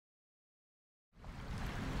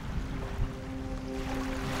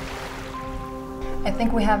I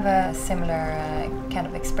think we have a similar kind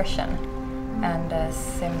of expression and a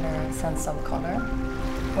similar sense of color.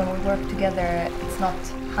 When we work together, it's not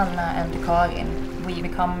Hanna and Karin. We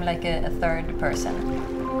become like a third person.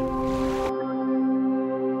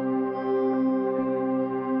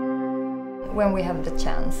 When we have the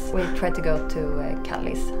chance, we try to go to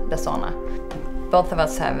Kallis, the sauna. Both of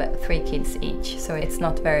us have 3 kids each, so it's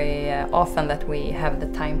not very often that we have the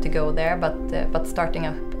time to go there, but starting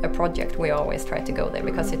a project, we always try to go there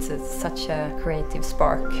because it's such a creative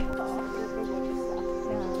spark.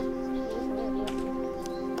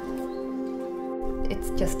 It's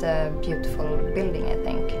just a beautiful building, I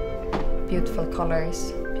think. Beautiful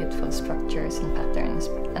colors, beautiful structures and patterns,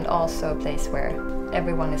 and also a place where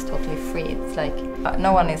everyone is totally free. It's like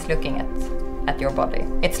no one is looking at your body.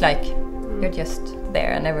 It's like you're just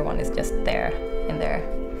there and everyone is just there in their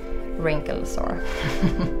wrinkles or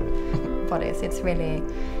bodies. It's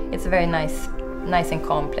a very nice and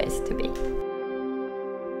calm place to be.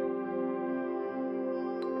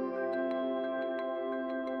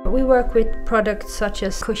 We work with products such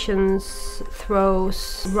as cushions,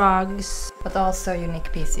 throws, rugs. But also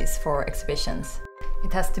unique pieces for exhibitions.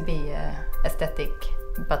 It has to be aesthetic,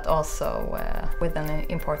 but also with an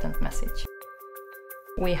important message.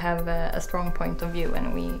 We have a strong point of view,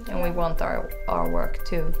 and we want our work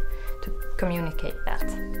to communicate that.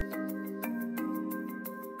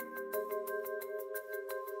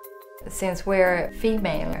 Since we're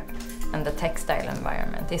female and the textile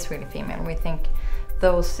environment is really female, we think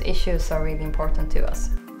those issues are really important to us.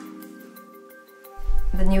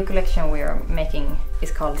 The new collection we are making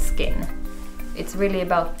is called Skin. It's really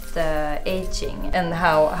about aging and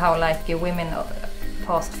how like women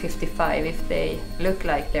past 55, if they look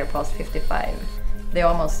like they're past 55, they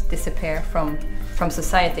almost disappear from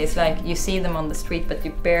society. It's like you see them on the street, but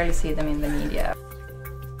you barely see them in the media.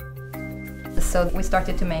 So we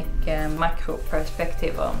started to make macro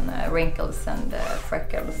perspective on wrinkles and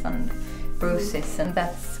freckles and bruises, and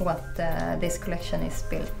that's what this collection is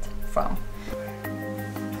built from.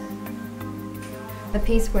 The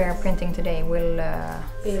piece we're printing today will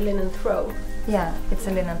be a linen throw. Yeah, it's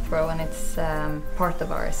a linen throw, and it's part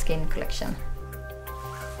of our Skin collection.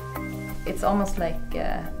 It's almost like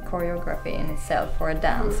choreography in itself, or a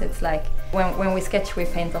dance. It's like when we sketch, we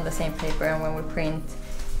paint on the same paper, and when we print,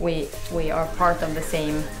 we are part of the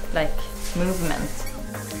same like movement.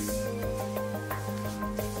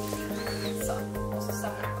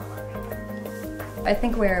 I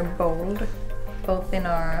think we're bold, both in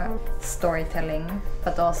our storytelling,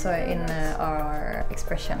 but also in our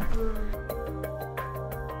expression.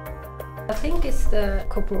 I think it's the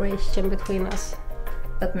cooperation between us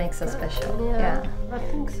that makes us special. Yeah, I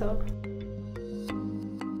think so.